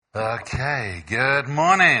Okay, good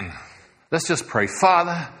morning. Let's just pray.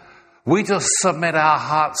 Father, we just submit our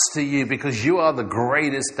hearts to you because you are the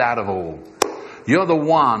greatest dad of all. You're the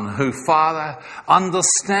one who, Father,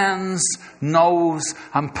 understands, knows,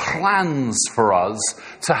 and plans for us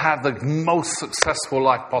to have the most successful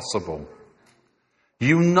life possible.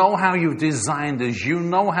 You know how you've designed us. You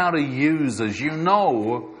know how to use us. You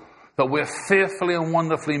know that we're fearfully and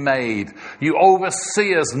wonderfully made. You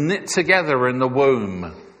oversee us knit together in the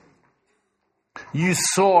womb. You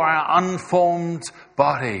saw our unformed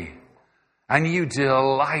body, and you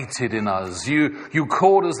delighted in us. You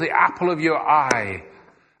called us the apple of your eye,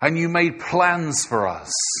 and you made plans for us.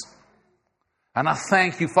 And I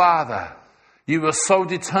thank you, Father. You were so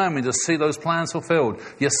determined to see those plans fulfilled.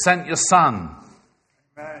 You sent your Son.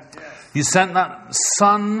 Amen. Yes. You sent that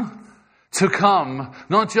Son to come,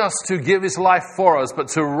 not just to give his life for us, but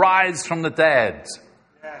to rise from the dead.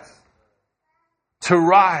 Yes. To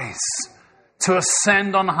rise, to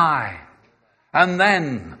ascend on high, and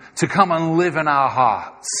then to come and live in our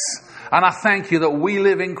hearts. And I thank you that we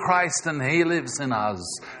live in Christ and he lives in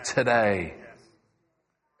us today.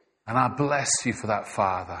 And I bless you for that,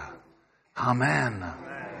 Father. Amen.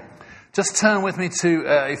 Just turn with me to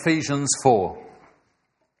Ephesians 4.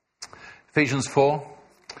 Ephesians 4.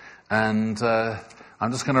 And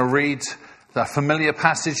I'm just going to read that familiar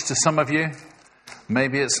passage to some of you.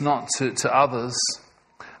 Maybe it's not to others.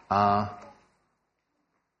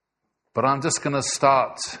 But I'm just going to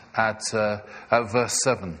start at verse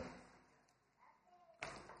 7.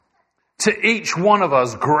 To each one of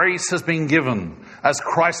us, grace has been given as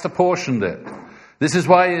Christ apportioned it. This is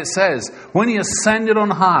why it says, when he ascended on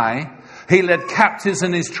high, he led captives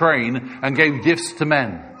in his train and gave gifts to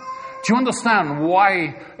men. Do you understand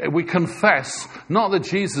why we confess not that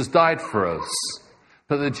Jesus died for us,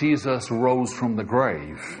 but that Jesus rose from the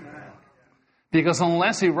grave? Because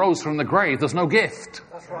unless he rose from the grave, there's no gift.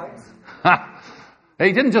 That's right.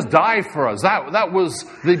 He didn't just die for us. That was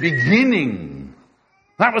the beginning.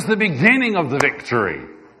 That was the beginning of the victory.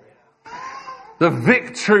 The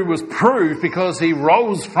victory was proved because he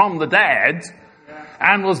rose from the dead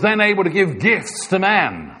and was then able to give gifts to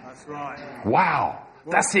man. That's right. Wow.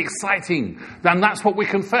 That's the exciting. And that's what we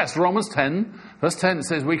confess. Romans 10, verse 10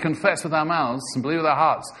 says, we confess with our mouths and believe with our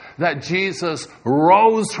hearts that Jesus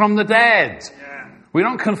rose from the dead. Yeah. We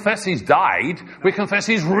don't confess he's died. We confess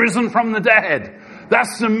he's risen from the dead.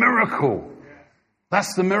 That's the miracle.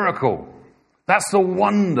 That's the miracle. That's the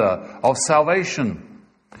wonder of salvation.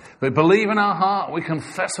 We believe in our heart, we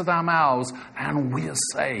confess with our mouths, and we are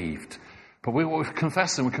saved. But we're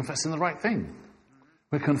confessing the right thing.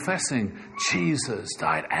 We're confessing Jesus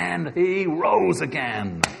died and he rose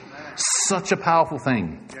again. Such a powerful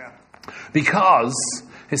thing. Yeah. Because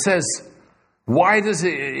it says, why does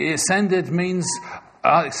it ascended means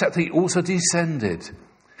except he also descended.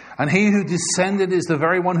 And he who descended is the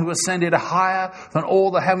very one who ascended higher than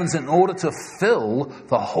all the heavens in order to fill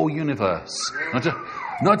the whole universe.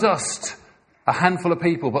 Not just a handful of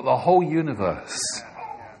people, but the whole universe.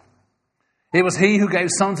 It was he who gave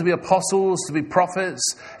some to be apostles, to be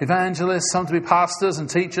prophets, evangelists, some to be pastors and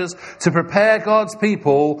teachers, to prepare God's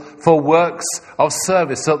people for works of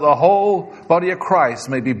service, so that the whole body of Christ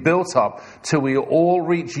may be built up till we all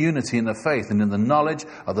reach unity in the faith and in the knowledge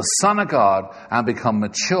of the Son of God and become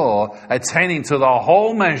mature, attaining to the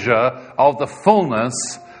whole measure of the fullness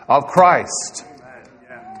of Christ.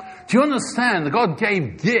 Do you understand that God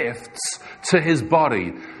gave gifts to his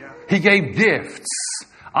body? He gave gifts.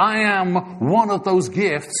 I am one of those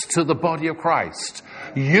gifts to the body of Christ.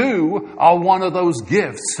 You are one of those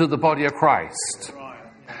gifts to the body of Christ.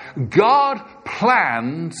 God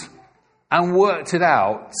planned and worked it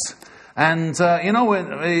out. And,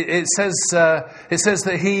 it says that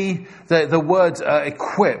the word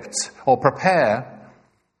equipped or prepare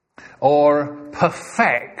or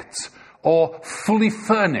perfect or fully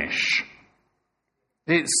furnish.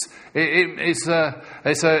 It's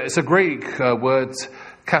a Greek word,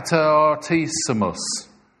 katartissimus,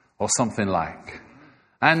 or something like.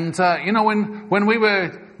 And, when we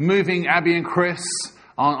were moving Abby and Chris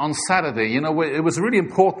on Saturday, it was really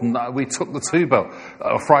important that we took the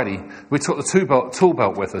Friday, we took the tool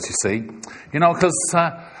belt with us, you see. Because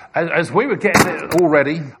as we were getting it all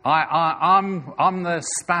ready, I'm the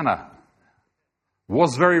spanner.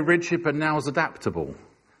 Was very rigid, but now is adaptable.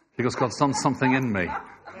 Because God's done something in me.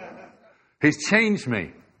 He's changed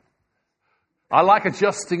me. I like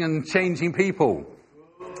adjusting and changing people.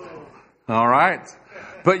 All right?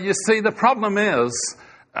 But you see, the problem is,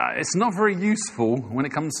 it's not very useful when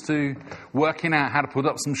it comes to working out how to put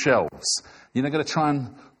up some shelves. You're not going to try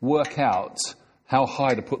and work out how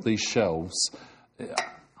high to put these shelves.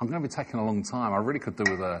 I'm going to be taking a long time. I really could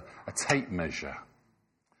do with a tape measure,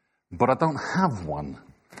 but I don't have one.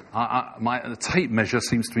 The tape measure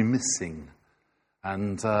seems to be missing.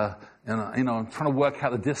 And, I'm trying to work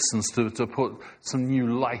out the distance to put some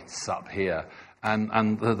new lights up here. And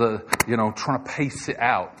trying to pace it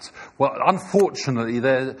out. Well, unfortunately,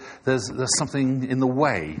 there's something in the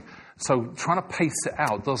way. So trying to pace it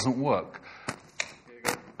out doesn't work.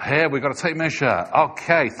 Here, we've got a tape measure.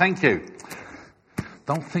 Okay, thank you.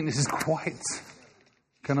 Don't think this is quite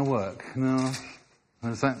going to work. No.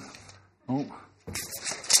 Is that? Oh.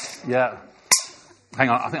 Yeah. Hang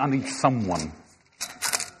on, I think I need someone.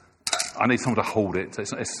 I need someone to hold it.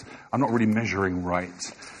 I'm not really measuring right.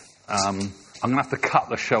 I'm going to have to cut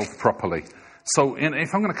the shelf properly. So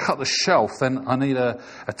if I'm going to cut the shelf, then I need a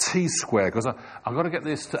T-square, because I've got to get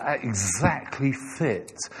this to exactly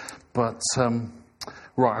fit. But,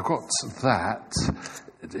 right, I've got that.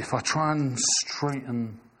 If I try and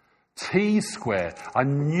straighten T-square, I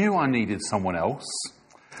knew I needed someone else.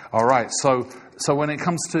 All right, so when it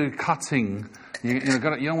comes to cutting, you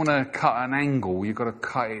don't want to cut an angle, you've got to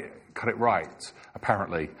cut it right,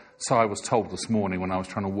 apparently. So I was told this morning when I was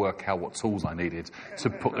trying to work out what tools I needed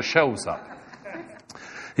to put the shelves up.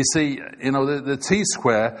 You see, the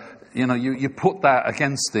T-square, you put that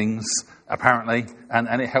against things, apparently,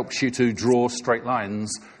 and it helps you to draw straight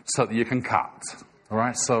lines so that you can cut. All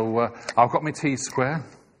right, so I've got my T-square.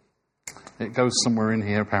 It goes somewhere in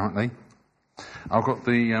here, apparently. I've got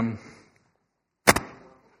the...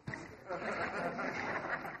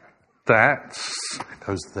 that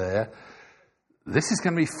goes there. This is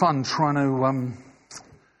going to be fun trying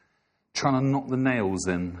to knock the nails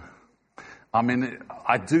in. I mean,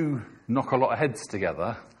 I do knock a lot of heads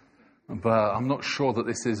together, but I'm not sure that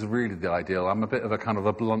this is really the ideal. I'm a bit of a kind of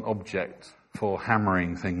a blunt object for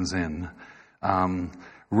hammering things in.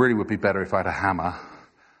 Really would be better if I had a hammer.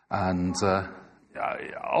 And,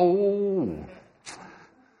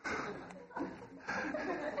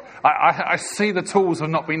 I see the tools have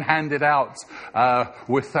not been handed out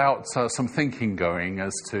without some thinking going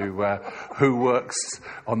as to who works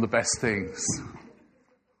on the best things.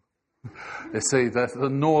 You see, the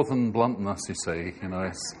northern bluntness, you see,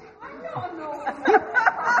 it's...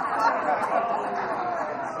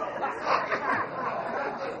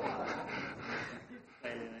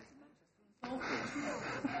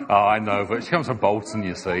 Oh, I know, but she comes from Bolton,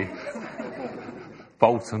 you see.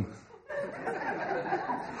 Bolton.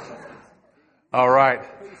 All right.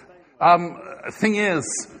 Thing is,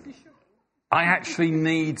 I actually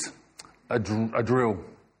need a drill.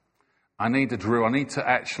 I need a drill. I need to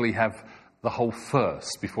actually have the hole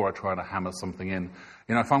first before I try to hammer something in.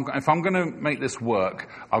 If I'm going to make this work,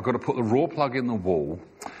 I've got to put the raw plug in the wall,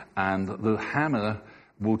 and the hammer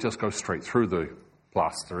will just go straight through the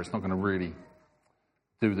plaster. It's not going to really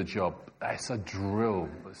do the job. It's a drill.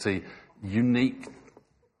 See, unique,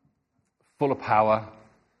 full of power.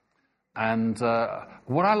 And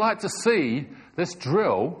what I like to see, this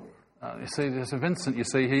drill, you see, there's Vincent, you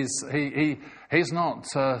see, he's not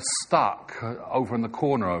stuck over in the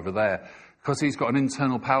corner over there, because he's got an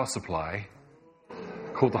internal power supply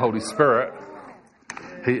called the Holy Spirit.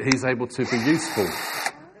 He's able to be useful.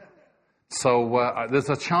 So there's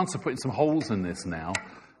a chance of putting some holes in this now,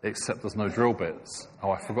 except there's no drill bits.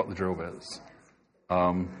 Oh, I forgot the drill bits.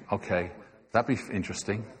 Okay, that'd be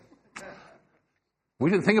interesting. We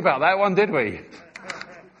didn't think about that one, did we?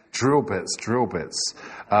 Drill bits.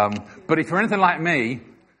 But if you're anything like me,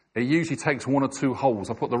 it usually takes one or two holes.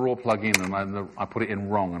 I put the raw plug in and I put it in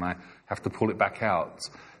wrong and I have to pull it back out.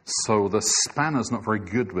 So the spanner's not very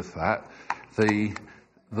good with that. The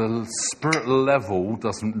spirit level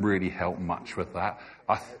doesn't really help much with that.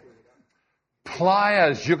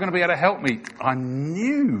 Pliers, you're going to be able to help me. I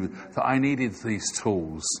knew that I needed these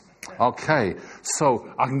tools. Okay, so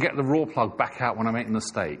I can get the raw plug back out when I make a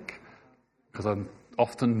mistake, because I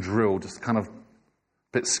often drill just kind of a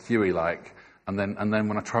bit skewy like, and then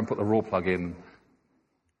when I try and put the raw plug in,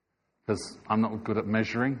 because I'm not good at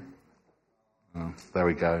measuring. Oh, there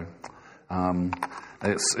we go.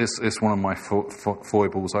 It's one of my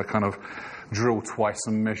foibles. I kind of drill twice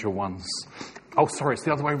and measure once. Oh, sorry, it's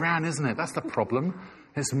the other way around, isn't it? That's the problem.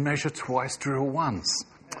 It's measure twice, drill once.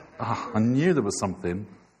 Oh, I knew there was something.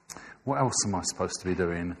 What else am I supposed to be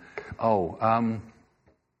doing? Oh,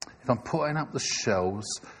 if I'm putting up the shelves...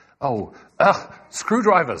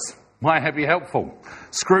 screwdrivers might be helpful.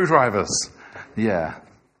 Screwdrivers. Yeah.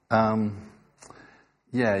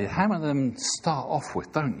 You hammer them to start off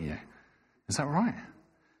with, don't you? Is that right?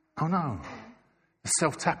 Oh, no.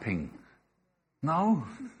 Self-tapping. No?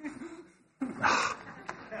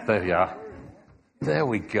 There you are. There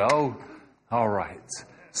we go. All right.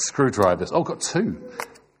 screwdrivers. Oh, got 2.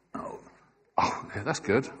 Oh, yeah, that's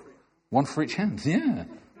good. 1 for each end, yeah.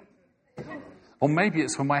 Or maybe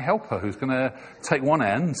it's for my helper who's going to take one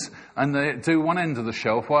end and do one end of the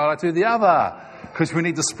shelf while I do the other. Because we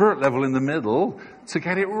need the spirit level in the middle to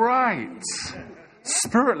get it right.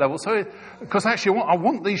 Spirit level. So, because actually I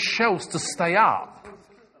want these shelves to stay up.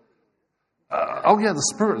 Oh yeah, the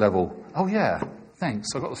spirit level. Oh yeah, thanks.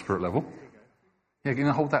 I got the spirit level. Yeah, you're going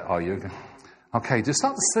to hold that, are you? Okay, just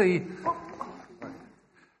start to see.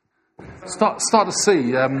 Start to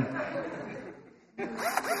see.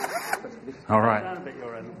 All right. Down a bit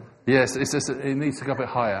your end. Yes, it's just, it needs to go a bit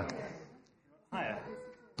higher. Higher.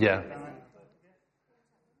 Yeah.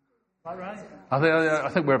 All right. I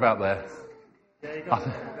think we're about there. Yeah, you got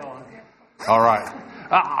it. Go on. All right.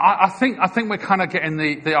 I think we're kind of getting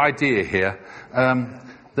the idea here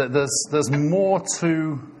that there's more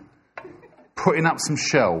to putting up some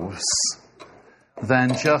shelves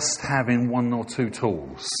than just having 1 or 2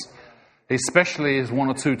 tools. Especially as 1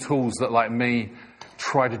 or 2 tools that, like me,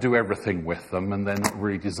 try to do everything with them, and they're not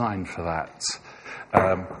really designed for that.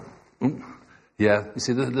 Yeah, you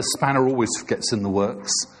see, the spanner always gets in the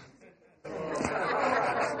works.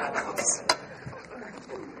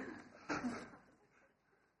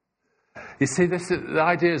 You see, the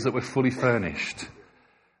idea is that we're fully furnished.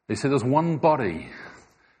 You see, there's one body,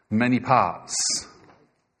 many parts.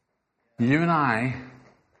 You and I,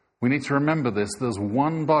 we need to remember this. There's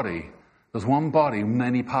one body,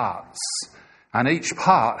 many parts. And each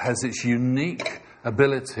part has its unique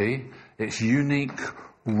ability, its unique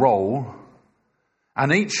role.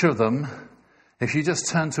 And each of them, if you just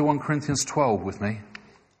turn to 1 Corinthians 12 with me,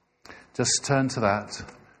 just turn to that,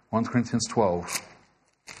 1 Corinthians 12.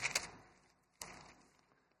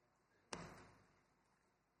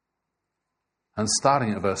 And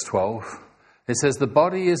starting at verse 12, it says, the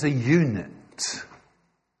body is a unit.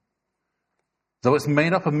 Though it's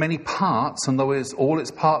made up of many parts, and though all its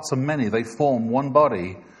parts are many, they form one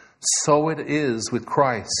body. So it is with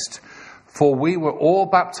Christ. For we were all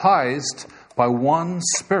baptized by one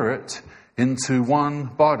Spirit into one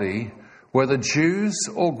body, whether Jews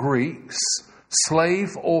or Greeks,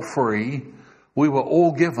 slave or free, we were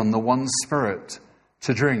all given the one Spirit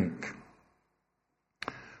to drink.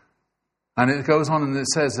 And it goes on and it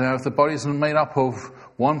says, if the body is made up of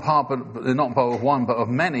one part, but not of one, but of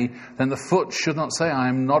many, then the foot should not say, I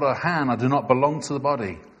am not a hand, I do not belong to the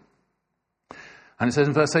body. And it says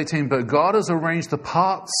in verse 18, but God has arranged the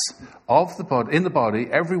parts of the body, in the body,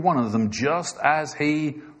 every one of them, just as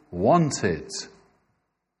He wanted.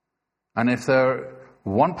 And if they're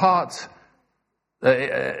one part,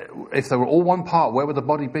 if they were all one part, where would the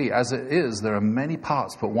body be? As it is, there are many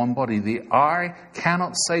parts, but one body. The eye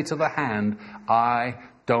cannot say to the hand, I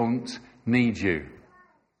don't need you.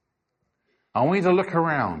 I want you to look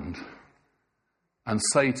around and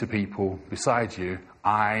say to people beside you,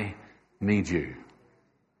 I need you.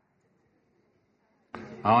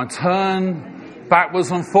 I want to turn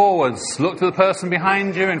backwards and forwards. Look to the person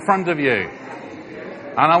behind you, in front of you.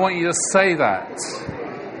 And I want you to say that.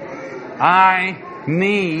 I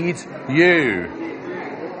need you.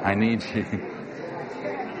 I need you.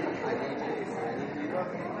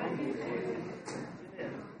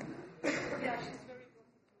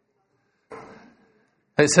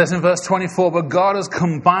 It says in verse 24, but God has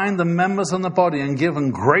combined the members of the body and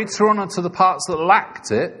given greater honor to the parts that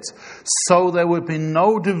lacked it, so there would be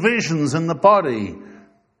no divisions in the body.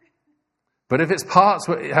 But if its parts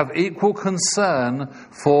have equal concern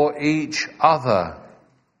for each other.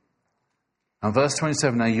 And verse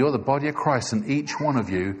 27, now you're the body of Christ and each one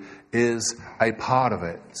of you is a part of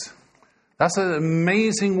it. That's an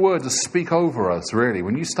amazing word to speak over us, really.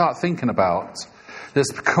 When you start thinking about this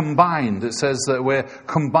combined, it says that we're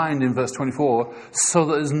combined in verse 24, so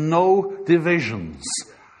that there's no divisions.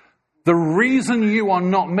 The reason you are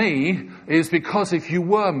not me is because if you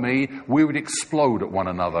were me, we would explode at one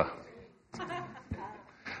another.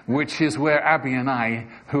 Which is where Abby and I,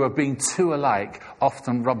 who are being too alike,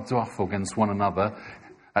 often rubbed off against one another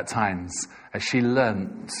at times, as she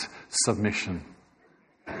learnt submission.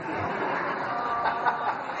 You're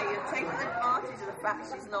taking advantage of the fact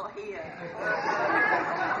she's not here.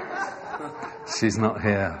 She's not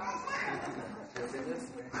here.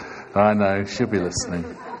 I know, she'll be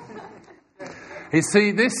listening. You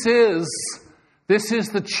see, this is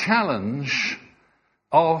the challenge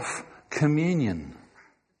of communion.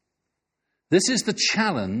 This is the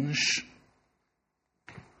challenge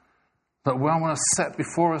that I want to set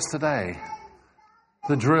before us today.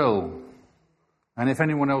 The drill. And if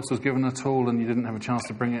anyone else was given a tool and you didn't have a chance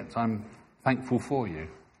to bring it, I'm thankful for you.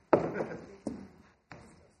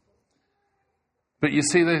 But you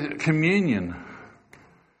see, the communion,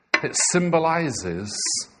 it symbolizes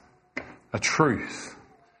a truth.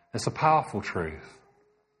 It's a powerful truth.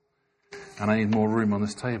 And I need more room on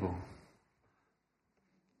this table.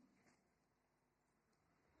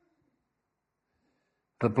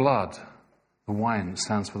 The blood, the wine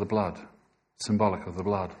stands for the blood, symbolic of the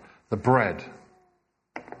blood. The bread,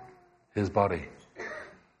 his body.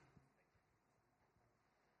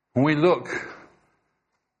 When we look,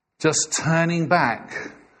 just turning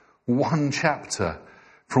back one chapter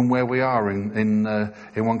from where we are in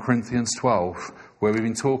 1 Corinthians 12, where we've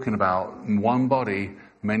been talking about one body,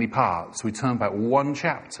 many parts. We turn back one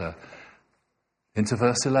chapter into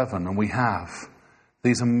verse 11, and we have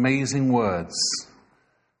these amazing words.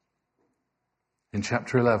 In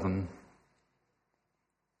chapter 11,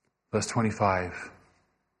 verse 25,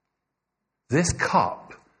 this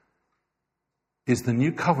cup is the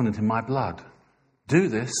new covenant in my blood. Do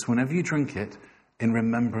this whenever you drink it in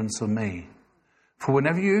remembrance of me. For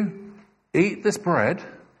whenever you eat this bread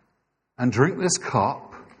and drink this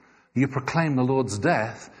cup, you proclaim the Lord's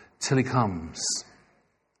death till he comes.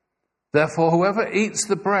 Therefore, whoever eats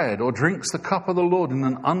the bread or drinks the cup of the Lord in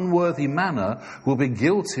an unworthy manner will be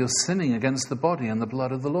guilty of sinning against the body and the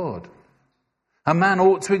blood of the Lord. A man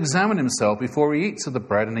ought to examine himself before he eats of the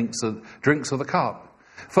bread and drinks of the cup.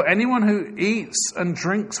 For anyone who eats and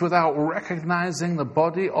drinks without recognizing the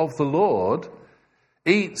body of the Lord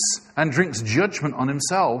eats and drinks judgment on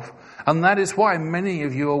himself, and that is why many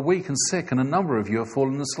of you are weak and sick, and a number of you have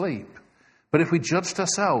fallen asleep. But if we judged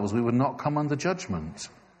ourselves, we would not come under judgment.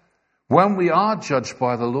 When we are judged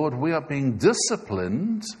by the Lord, we are being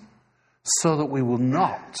disciplined so that we will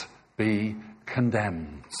not be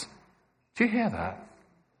condemned. Do you hear that?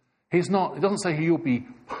 It doesn't say you'll be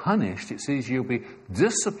punished. It says you'll be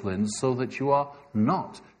disciplined so that you are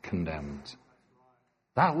not condemned.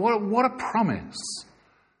 What a promise.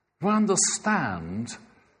 We understand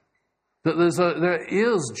that there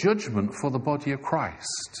is judgment for the body of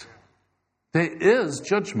Christ. There is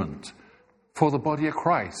judgment for the body of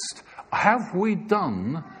Christ. Have we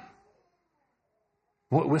done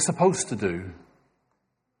what we're supposed to do?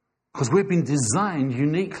 Because we've been designed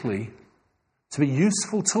uniquely to be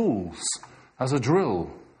useful tools, as a drill,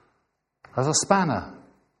 as a spanner,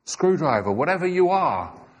 screwdriver, whatever you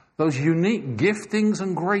are. Those unique giftings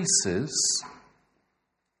and graces.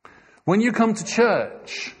 When you come to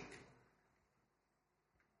church,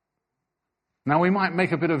 now we might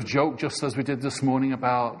make a bit of joke, just as we did this morning,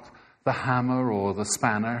 about the hammer or the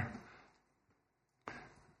spanner,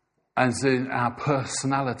 as in our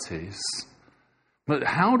personalities. But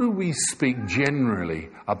how do we speak generally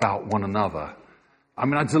about one another? I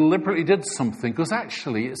mean, I deliberately did something because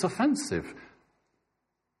actually it's offensive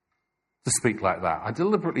to speak like that. I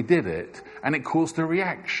deliberately did it, and it caused a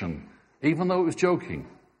reaction, even though it was joking.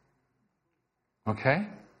 Okay?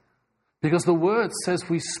 Because the word says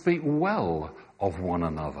we speak well of one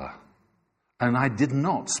another. And I did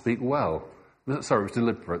not speak well. Sorry, it was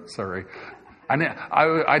deliberate, sorry.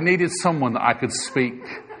 I needed someone that I could speak.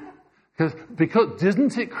 Because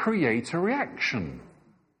didn't it create a reaction?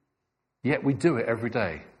 Yet we do it every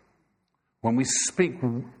day. When we speak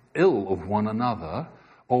ill of one another,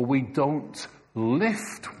 or we don't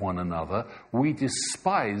lift one another, we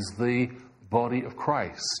despise the body of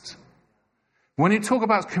Christ. When you talk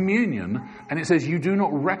about communion, and it says you do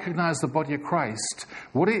not recognize the body of Christ,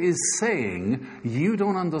 what it is saying, you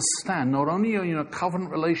don't understand, not only are you in a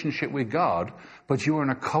covenant relationship with God, but you are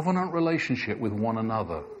in a covenant relationship with one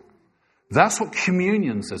another. That's what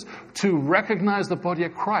communion says. To recognize the body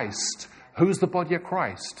of Christ. Who's the body of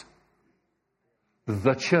Christ?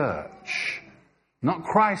 The church. Not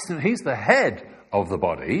Christ, he's the head of the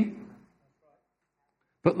body.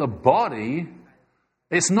 But the body,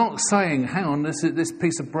 it's not saying, hang on, this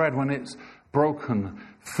piece of bread, when it's broken,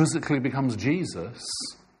 physically becomes Jesus.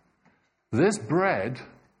 This bread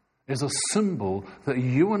is a symbol that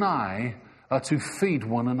you and I are to feed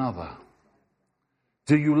one another.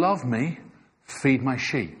 Do you love me? Feed my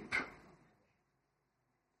sheep.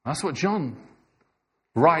 That's what John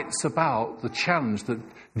writes about the challenge that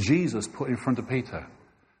Jesus put in front of Peter.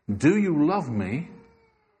 Do you love me?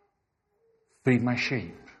 Feed my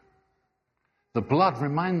sheep. The blood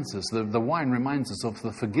reminds us, the wine reminds us of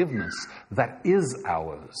the forgiveness that is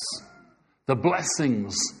ours. The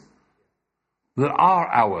blessings that are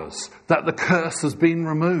ours, that the curse has been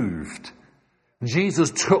removed. Jesus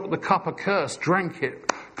took the cup of curse, drank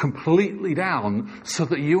it completely down so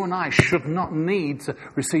that you and I should not need to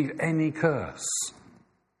receive any curse.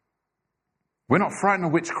 We're not frightened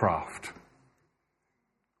of witchcraft.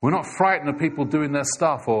 We're not frightened of people doing their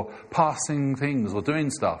stuff or passing things or doing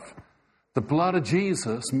stuff. The blood of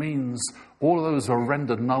Jesus means all of those are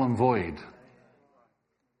rendered null and void.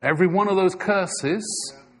 Every one of those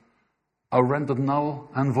curses are rendered null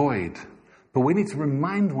and void. But we need to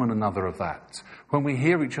remind one another of that. When we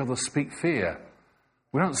hear each other speak fear,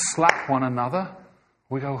 we don't slap one another.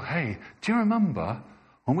 We go, hey, do you remember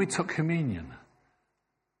when we took communion?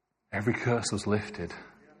 Every curse was lifted.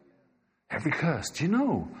 Every curse. Do you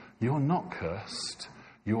know you're not cursed?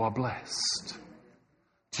 You are blessed.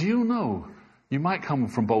 Do you know you might come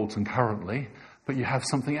from Bolton currently, but you have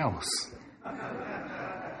something else?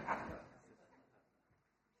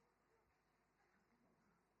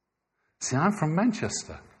 See, I'm from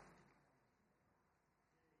Manchester.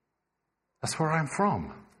 That's where I'm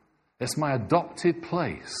from. It's my adopted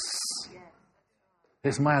place.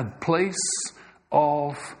 It's my place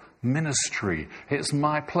of ministry. It's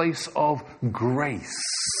my place of grace.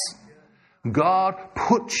 God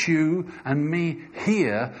put you and me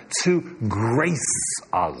here to grace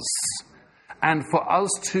us and for us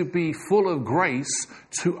to be full of grace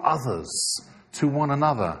to others, to one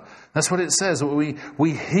another. That's what it says. We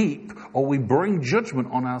heap or we bring judgment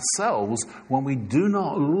on ourselves when we do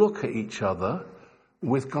not look at each other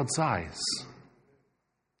with God's eyes.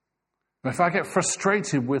 If I get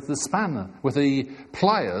frustrated with the spanner, with the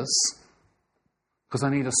pliers, because I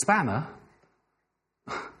need a spanner,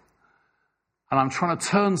 and I'm trying to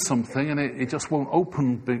turn something and it just won't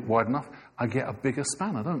open big wide enough, I get a bigger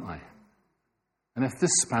spanner, don't I? And if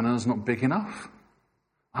this spanner is not big enough,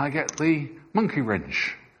 I get the monkey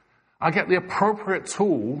wrench. I get the appropriate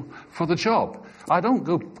tool for the job. I don't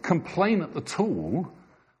go complain at the tool.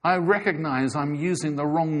 I recognize I'm using the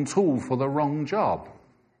wrong tool for the wrong job.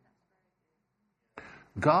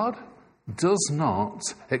 God does not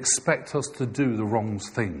expect us to do the wrong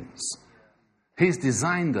things. He's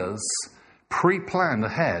designed us pre-planned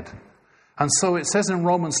ahead. And so it says in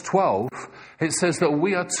Romans 12, it says that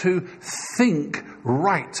we are to think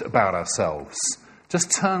right about ourselves.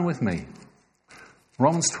 Just turn with me.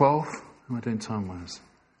 Romans 12, how am I doing time-wise?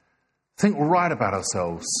 Think right about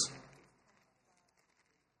ourselves.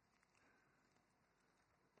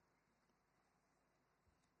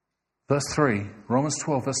 Verse 3, Romans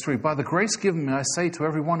 12, verse 3. By the grace given me, I say to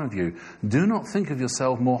every one of you, do not think of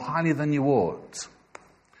yourself more highly than you ought,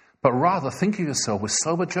 but rather think of yourself with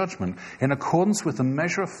sober judgment in accordance with the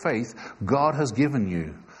measure of faith God has given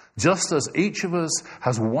you. Just as each of us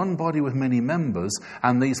has one body with many members,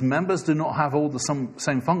 and these members do not have all the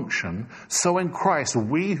same function, so in Christ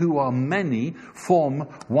we who are many form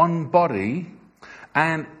one body,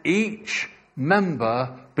 and each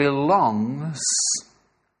member belongs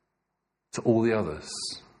to all the others.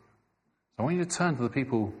 So I want you to turn to the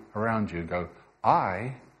people around you and go,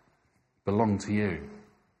 I belong to you.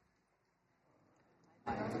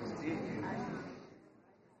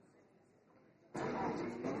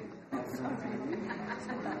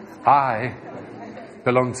 I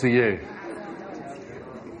belong to you.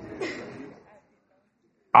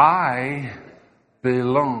 I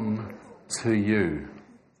belong to you.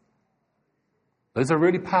 Those are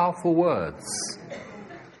really powerful words,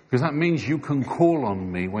 because that means you can call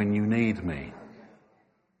on me when you need me.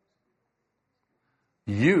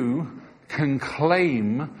 You can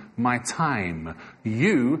claim my time.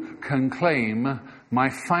 You can claim my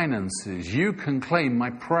finances. You can claim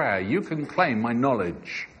my prayer. You can claim my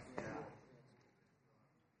knowledge.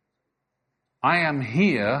 I am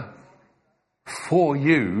here for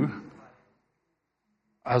you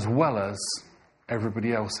as well as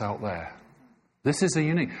everybody else out there. This is a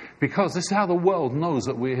unique, because this is how the world knows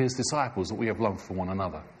that we're his disciples, that we have love for one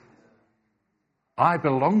another. I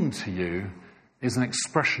belong to you is an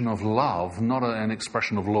expression of love, not an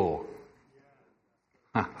expression of law.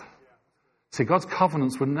 See, God's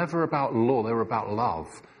covenants were never about law, they were about love.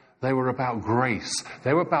 They were about grace.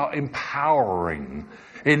 They were about empowering,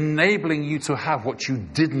 enabling you to have what you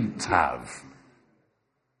didn't have.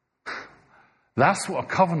 That's what a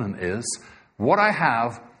covenant is. What I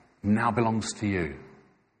have now belongs to you.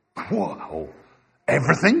 Whoa.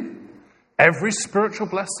 Everything? Every spiritual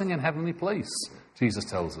blessing in heavenly place, Jesus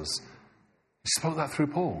tells us. He spoke that through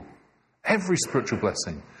Paul. Every spiritual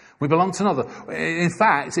blessing. We belong to another. In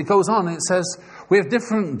fact, it goes on, it says, we have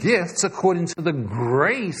different gifts according to the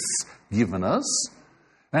grace given us.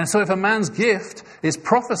 And so if a man's gift is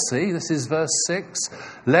prophecy, this is verse 6,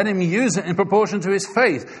 let him use it in proportion to his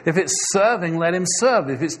faith. If it's serving, let him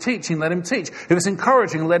serve. If it's teaching, let him teach. If it's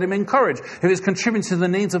encouraging, let him encourage. If it's contributing to the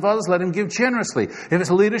needs of others, let him give generously. If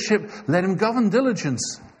it's leadership, let him govern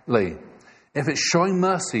diligently. If it's showing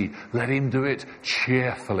mercy, let him do it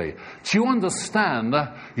cheerfully. Do you understand?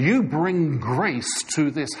 You bring grace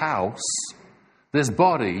to this house, this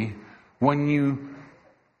body, when you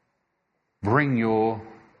bring your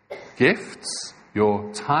gifts,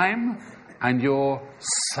 your time, and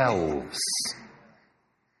yourselves.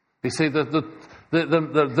 You see,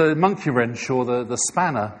 the monkey wrench or the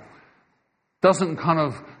spanner doesn't kind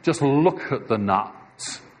of just look at the nut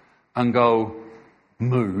and go,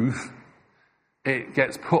 move. It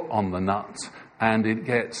gets put on the nut and it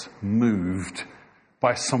gets moved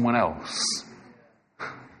by someone else.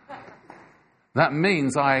 That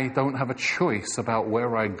means I don't have a choice about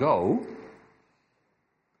where I go,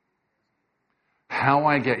 how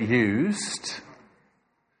I get used.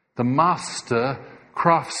 The master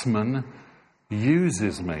craftsman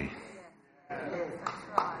uses me.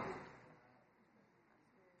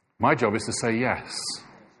 My job is to say yes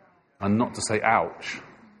and not to say ouch.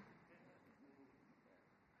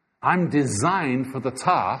 I'm designed for the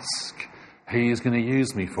task he is going to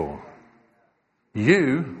use me for.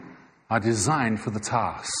 You are designed for the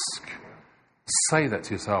task. Say that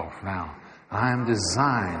to yourself now. I am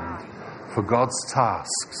designed for God's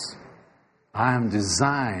tasks. I am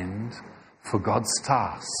designed for God's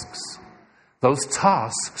tasks. Those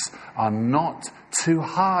tasks are not too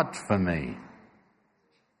hard for me.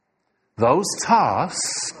 Those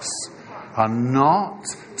tasks are not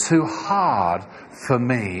too hard for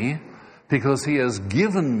me because he has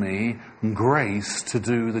given me grace to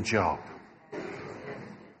do the job.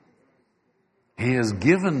 He has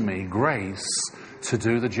given me grace to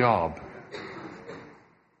do the job.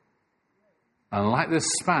 And like this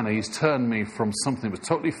spanner, he's turned me from something that was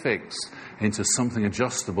totally fixed into something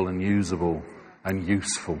adjustable and usable and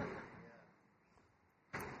useful.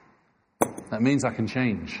 That means I can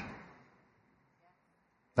change.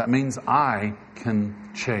 That means I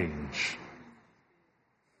can change.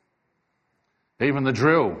 Even the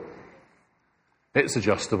drill, it's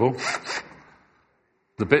adjustable.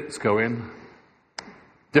 The bits go in.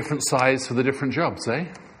 Different size for the different jobs, eh?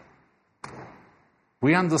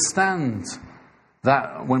 We understand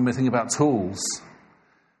that when we think about tools.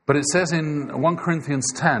 But it says in 1 Corinthians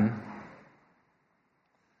 10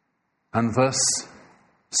 and verse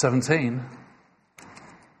 17,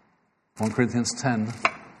 1 Corinthians 10,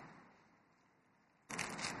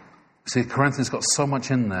 see, Corinthians got so much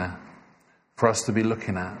in there for us to be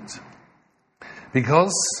looking at.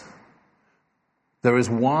 Because there is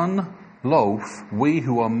one loaf, we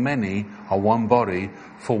who are many are one body,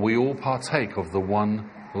 for we all partake of the one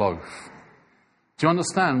loaf. Do you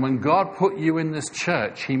understand? When God put you in this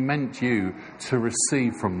church, he meant you to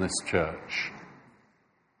receive from this church.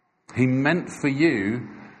 He meant for you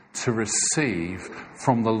to receive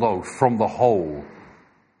from the loaf, from the whole.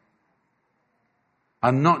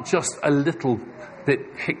 And not just a little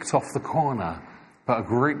bit picked off the corner, but a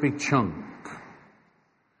great big chunk.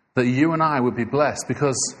 That you and I would be blessed,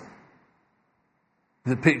 because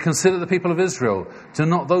consider the people of Israel. Do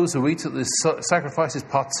not those who eat at these sacrifices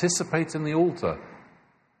participate in the altar?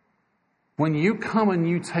 When you come and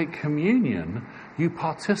you take communion, you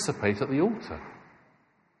participate at the altar.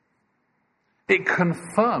 It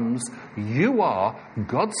confirms you are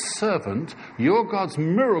God's servant, you're God's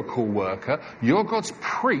miracle worker, you're God's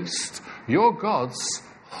priest, you're God's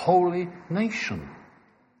holy nation.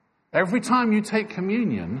 Every time you take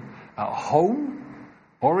communion at home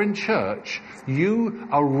or in church, you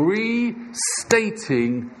are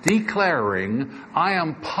restating, declaring, I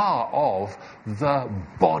am part of the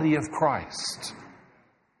body of Christ.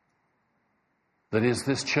 That is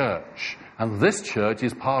this church. And this church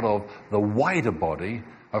is part of the wider body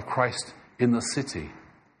of Christ in the city.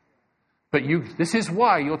 But this is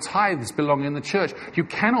why your tithes belong in the church. You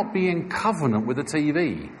cannot be in covenant with the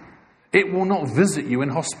TV. It will not visit you in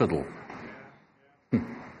hospital.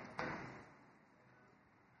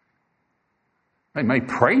 They may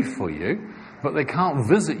pray for you, but they can't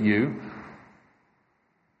visit you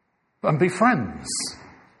and be friends.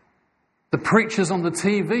 The preachers on the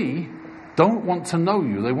TV don't want to know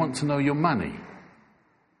you, they want to know your money.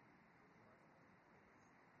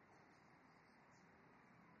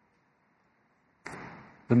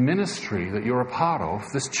 The ministry that you're a part of,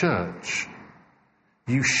 this church,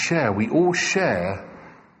 you share, we all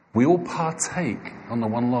partake on the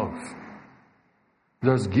one loaf.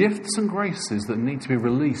 There's gifts and graces that need to be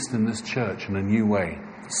released in this church in a new way.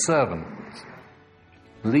 Servants,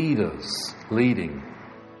 leaders, leading,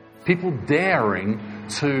 people daring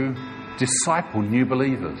to disciple new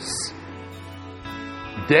believers,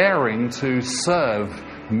 daring to serve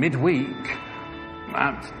midweek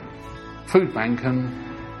at Food Bank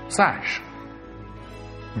and Sash,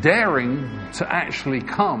 daring to actually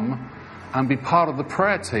come and be part of the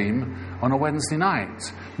prayer team on a Wednesday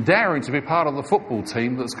night, daring to be part of the football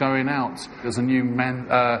team that's going out. There's a new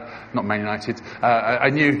not Man United, a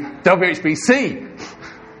new WHBC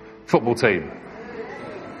football team.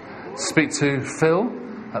 Speak to Phil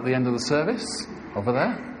at the end of the service over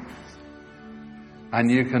there,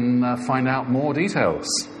 and you can find out more details.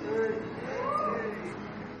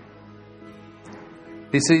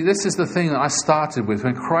 You see, this is the thing that I started with.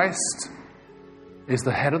 When Christ is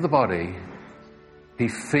the head of the body, he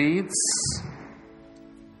feeds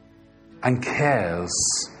and cares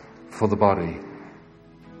for the body.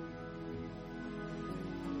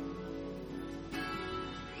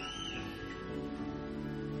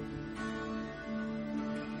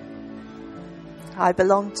 I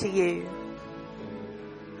belong to you.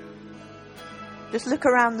 Just look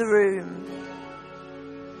around the room.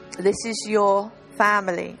 This is your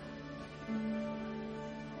family.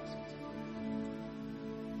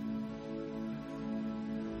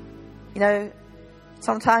 You know,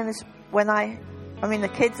 sometimes when I mean the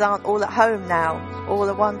kids aren't all at home now, all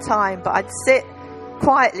at one time, but I'd sit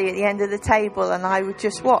quietly at the end of the table and I would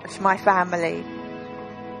just watch my family.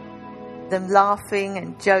 Them laughing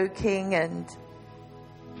and joking and,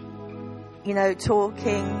 you know,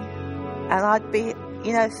 talking. And I'd be,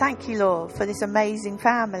 you know, thank you, Lord, for this amazing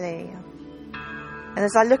family. And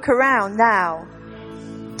as I look around now,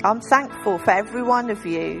 I'm thankful for every one of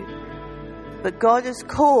you. But God has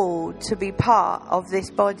called to be part of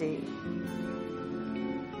this body.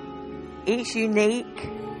 Each unique,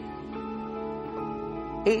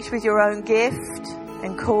 each with your own gift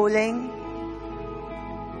and calling.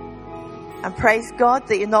 And praise God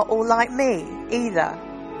that you're not all like me either.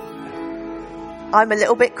 I'm a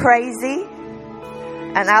little bit crazy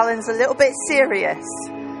and Alan's a little bit serious.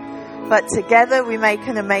 But together we make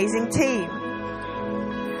an amazing team.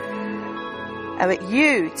 And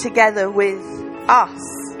you, together with us,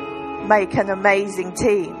 make an amazing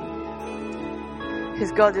team.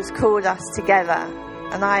 Because God has called us together.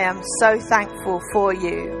 And I am so thankful for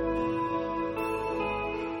you.